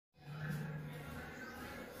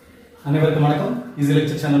அனைவருக்கும் வணக்கம். Easy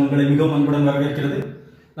lecture channel உங்களை மிகவும் அன்புடன் வரவேற்கிறது.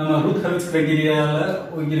 நம்ம ரூத் ஹர்விட்ஸ் கிரைட்டீரியால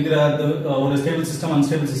இருக்கிற ஒரு ஸ்டேபிள் சிஸ்டம்,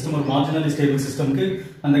 அன்ஸ்டேபிள் சிஸ்டம், ஒரு மார்ஜினலி ஸ்டேபிள் சிஸ்டம்க்கு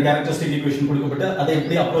அந்த கேரக்டரிஸ்டிக் ஈக்குவேஷன் கொடுக்கப்பட்டு அதை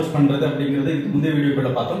எப்படி அப்ரோச் பண்றது அப்படிங்கறது இதுக்கு முந்தைய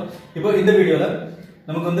வீடியோக்குள்ள பார்த்தோம். இப்போ இந்த வீடியோல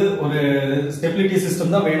நமக்கு வந்து ஒரு ஸ்டெபிலிட்டி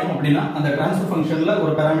சிஸ்டம் தான் வேணும் அப்படின்னா அந்த ட்ரான்ஸ்ஃபர் ஃபங்க்ஷன்ல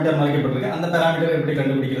ஒரு பாராமீட்டர் மறைக்கப்பட்டிருக்கு. அந்த பாராமீட்டர் எப்படி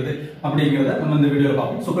கண்டுபிடிக்கிறது அப்படிங்கறத நம்ம இந்த வீடியோல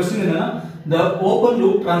பார்ப்போம். சோ क्वेश्चन என்னன்னா, the open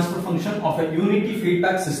loop transfer function of a unity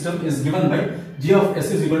feedback system is given by g of s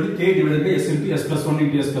is equal to k divided by s into s plus 1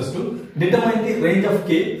 into s plus 2. Determine the range of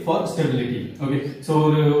k for stability. Okay, so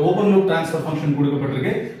ஒரு open loop transfer function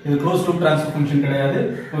கொடுக்கப்பட்டிருக்கு. இது closed loop transfer function கிடையாது.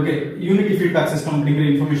 Okay, unity feedback system அப்படிங்கிற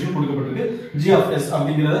information கொடுக்கப்பட்டிருக்கு. g of s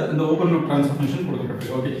அப்படிங்கறது இந்த open loop transfer function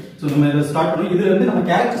கொடுக்கப்பட்டிருக்கு. Okay, so நம்ம இத ஸ்டார்ட் பண்ணோம். இதுல இருந்து நம்ம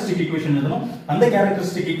கேரக்டரிஸ்டிக் ஈக்குவேஷன் எழுதணும். அந்த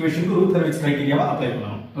கேரக்டரிஸ்டிக் ஈக்குவேஷனுக்கு ரூத் ஹர்விட்ஸ் கிரைட்டீரியாவை அப்ளை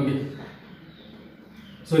பண்ணணும். Okay,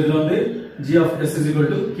 so இதுல வந்து g of s is equal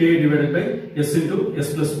to k divided by s into s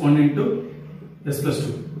plus 1 into s plus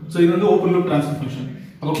 2. So இது வந்து open loop transfer function.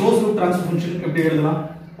 அப்ப closed loop transfer function எப்படி எழுதலாம்?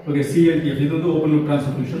 Okay, CLTF இது வந்து open loop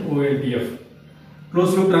transfer function, OLTF.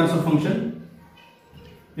 Closed loop transfer function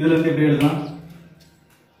இதுல இருந்து எப்படி எழுதலாம்?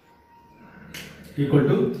 Equal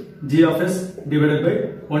to g of s divided by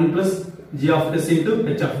 1 plus g of s into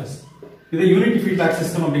h of s. இது unity feedback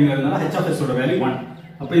system அப்படிங்கிறதுனால h of s ஓட value 1.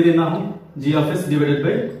 அப்ப இது என்ன ஆகும்? g of s divided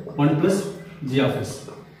by 1 plus g of s.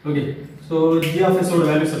 Okay, so g of s ஓட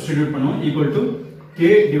value substitute பண்ணுவோம். equal to k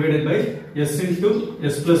divided by s into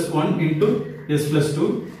s plus 1 into s plus 2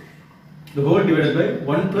 the whole divided by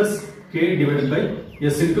 1 plus k divided by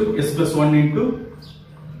s into s plus 1 into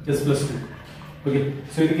s plus 2. Okay,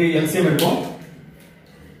 so இதுக்கு LCM எடுப்போம்.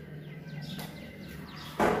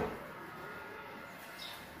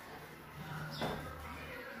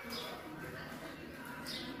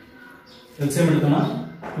 LCM எடுத்தோம்னா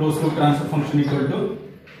closed loop transfer function equal to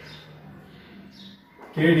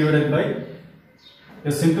k divided by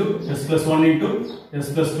s into s plus 1 into s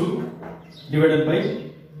plus 2 divided by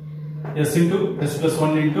s into s plus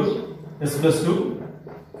 1 into s plus 2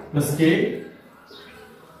 plus k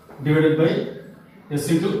divided by s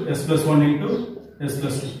into s plus 1 into s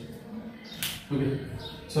plus 2. Okay,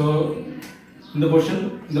 so இந்த portion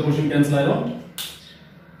cancel ஆயிடும்.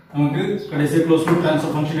 நமக்கு கடைசி closed loop transfer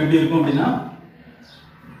function எப்படி இருக்கும் அப்படின்னா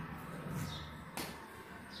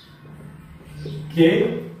k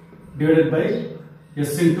divided by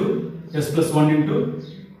s into s plus 1 into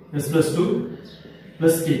s plus 2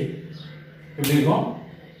 plus k எப்படி இருக்கும்?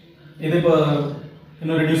 இதை இப்போ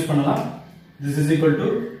இன்னும் ரெடியூஸ் பண்ணலாம். this is equal to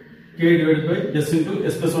k divided by s into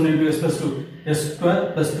s plus 1 into s plus 2 s square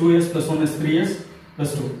plus 2s plus 1s 3s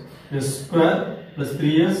plus 2 s square plus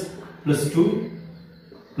 3s plus 2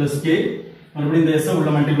 plus k. மறுபடியும் இந்த s உள்ள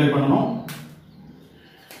multiply பண்ணனும்.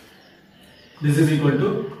 this is equal to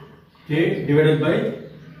k divided by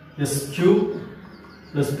s cube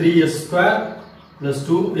plus 3s square plus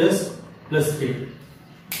 2s plus k.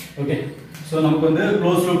 Okay, so நமக்கு வந்து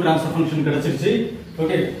closed loop transfer function கிடைச்சிருச்சு.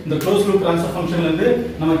 Okay, இந்த closed loop transfer functionல இருந்து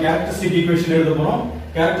நம்ம characteristic equation எழுத போறோம்.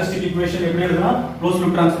 characteristic equation எப்படி எழுதலாம்? closed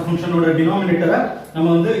loop transfer function ஓட denominator நம்ம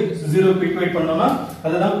வந்து 0 க்கு equate பண்ணோம்னா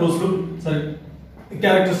அதுதான்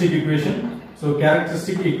characteristic equation. So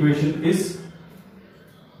characteristic equation is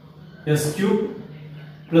s cube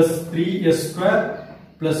plus 3s square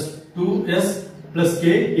plus 2s plus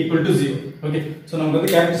k equal to 0. Okay, so நமக்கு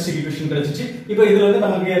வந்து characteristic equation கிடைச்சிச்சு. இப்போ இதுல வந்து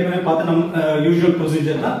நமக்கு ஏற்கனவே பார்த்த நம்ம usual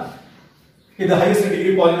procedure தான். இது highest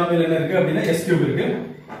degree polynomial என்ன இருக்கு அப்படினா s cube இருக்கு,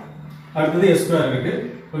 அடுத்து s square இருக்கு.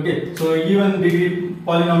 Okay, so even degree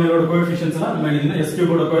polynomial ஓட coefficients எல்லாம் நம்ம எழுதினா s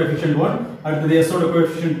cube ஓட coefficient 1, அடுத்து s ஓட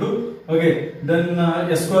coefficient 2. Okay, then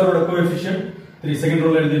s square ஓட coefficient 3 செகண்ட்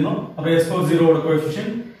ரோல எழுதினோம். அப்புறம் s power 0 ஓட coefficient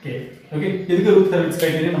k. Okay, இதுக்கு ரூத் ஹர்விட்ஸ்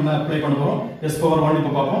கிரைட்டீரியா நம்ம அப்ளை பண்ண போறோம். s power 1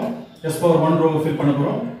 இப்ப பாப்போம். s power 1 row fill பண்ண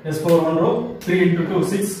போறோம். s power 1 row 3 into 2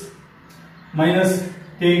 6 minus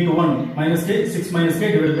k into 1 minus k 6 minus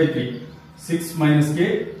k divided by 3 6 minus k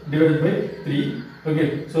divided by 3. Okay,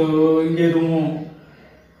 so இங்க எதுவும்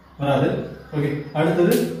வராது. Okay,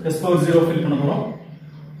 அடுத்து s power 0 fill பண்ண போறோம்.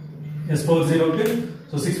 s power 0 க்கு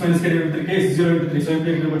so 6 minus k divided by 3 k is 0 into 3, so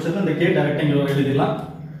இப்படி இருக்கிற பட்சத்துல அந்த k டைரக்டா இங்க எழுதிடலாம்.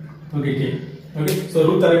 Okay, k. Okay, so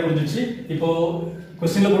Ruth array முடிஞ்சிச்சு. இப்போ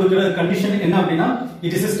क्वेश्चनல கொடுக்கிற கண்டிஷன் என்ன அப்படினா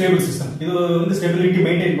it is a stable system. இது வந்து ஸ்டெபிலிட்டி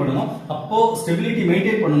மெயின்टेन பண்ணனும். அப்போ ஸ்டெபிலிட்டி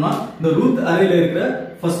மெயின்टेन பண்ணனும்னா இந்த ரூத் அரேல இருக்கிற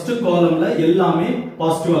ஃபர்ஸ்ட் காலம்ல எல்லாமே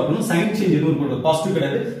பாசிட்டிவா இருக்கணும். சைன் சேஞ்ச் எதுவும் இருக்க கூடாது. பாசிட்டிவ்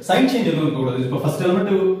கிடையாது, சைன் சேஞ்ச் எதுவும் இருக்க கூடாது. இப்போ ஃபர்ஸ்ட்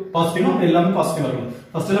எலிமெண்ட் பாசிட்டிவ்னா எல்லாமே பாசிட்டிவா இருக்கணும்.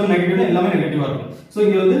 ஃபர்ஸ்ட் எலிமெண்ட் நெகட்டிவ்னா எல்லாமே நெகட்டிவா இருக்கணும். சோ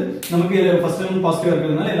இங்க வந்து நமக்கு ஃபர்ஸ்ட் எலிமெண்ட் பாசிட்டிவா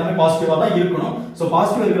இருக்கிறதுனால எல்லாமே பாசிட்டிவா தான் இருக்கணும். சோ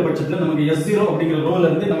பாசிட்டிவா இருக்கிற பட்சத்துல நமக்கு s0 அப்படிங்கிற ரோல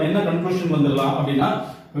இருந்து நம்ம என்ன கன்க்ளூஷன் வந்துடலாம் அப்படினா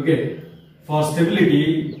okay for stability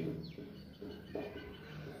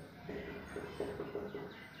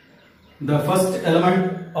the first element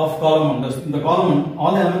of column 1, the column 1,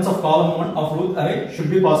 all the elements of column 1 of Routh array should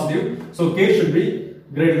be positive, so k should be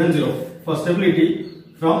greater than 0. For stability,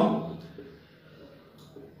 from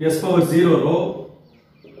s power 0 row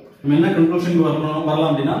நம்ம என்ன conclusion வரலாம்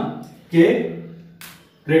அப்படினா k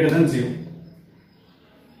greater than 0.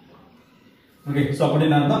 okay, so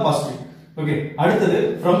அப்படினா தான் positive. okay, அடுத்தது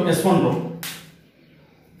from s1 row,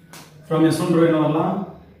 from s1 row என்ன வரலாம்,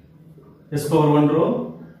 s power 1 row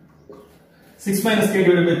 6 minus k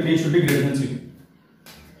divided by 3 should be greater than 0.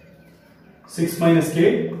 6 minus k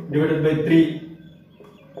divided by 3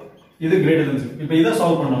 இது greater than 0. இப்போ இத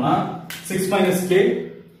சால்வ் பண்ணோம்னா 6 minus k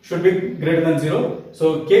should be greater than 0, so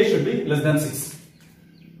k should be less than 6.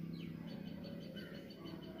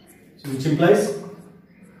 So which implies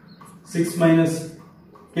 6 minus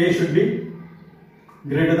k should be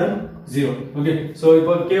greater than 0. okay, so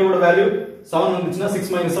இப்போ k ஓட value 7 வந்துச்சுனா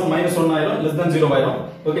 6 minus 7 minus 1 ஆயிரும், less than 0 ஆயிரும்.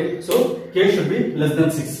 okay, so k should be less than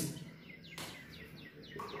 6.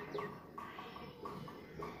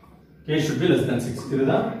 k should be less than 6. This is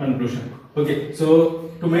the conclusion. okay, so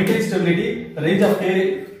to maintain stability, the range of k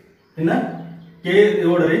in a k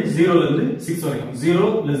oda range 0 la irundhu 6 varaikkum, 0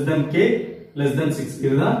 less than k less than 6.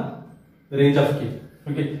 This is the range of k.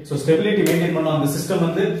 okay, so stability maintain பண்ணனும், அந்த system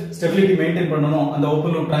வந்து stability maintain பண்ணனும், அந்த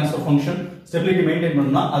open loop transfer function stability maintain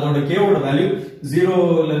பண்ணனும்னா அதோட k ஓட value 0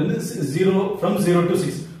 ல இருந்து 0 from 0 to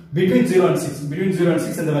 6, between 0 and 6, between 0 and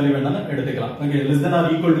 6 இந்த வேல்யூ வேணாலும் எடுத்துக்கலாம். okay, less than or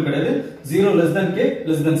equal to கிடையாது, 0 less than k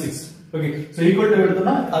less than 6. okay, so equal to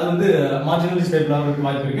எடுத்தோம்னா அது வந்து marginally stable ஆகிறதுக்கு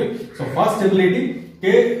வாய்ப்பு இருக்கு. so for stability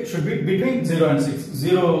k should be between 0 and 6,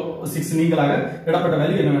 0 6 நீங்களாக இடப்பட்ட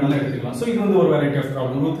வேல்யூ என்ன வேணாலும் எடுத்துக்கலாம். so இது வந்து ஒரு variety of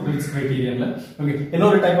problem Routh criterion-ல. okay,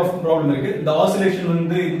 இன்னொரு டைப் ஆஃப் ப்ராப்ளம் இருக்கு. இந்த ஆசிலேஷன்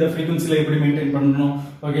வந்து இந்த frequency-ல எப்படி மெயின்டைன் பண்ணனும்,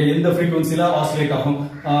 okay, எந்த frequency-ல ஆசிலேட் ஆகும்,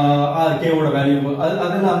 k ஓட வேல்யூ,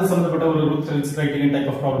 அது சம்பந்தப்பட்ட ஒரு Routh criterion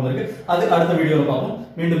type of problem இருக்கு. அது அடுத்த வீடியோல பார்ப்போம்.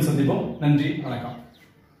 மீண்டும் சந்திப்போம். நன்றி, வணக்கம்.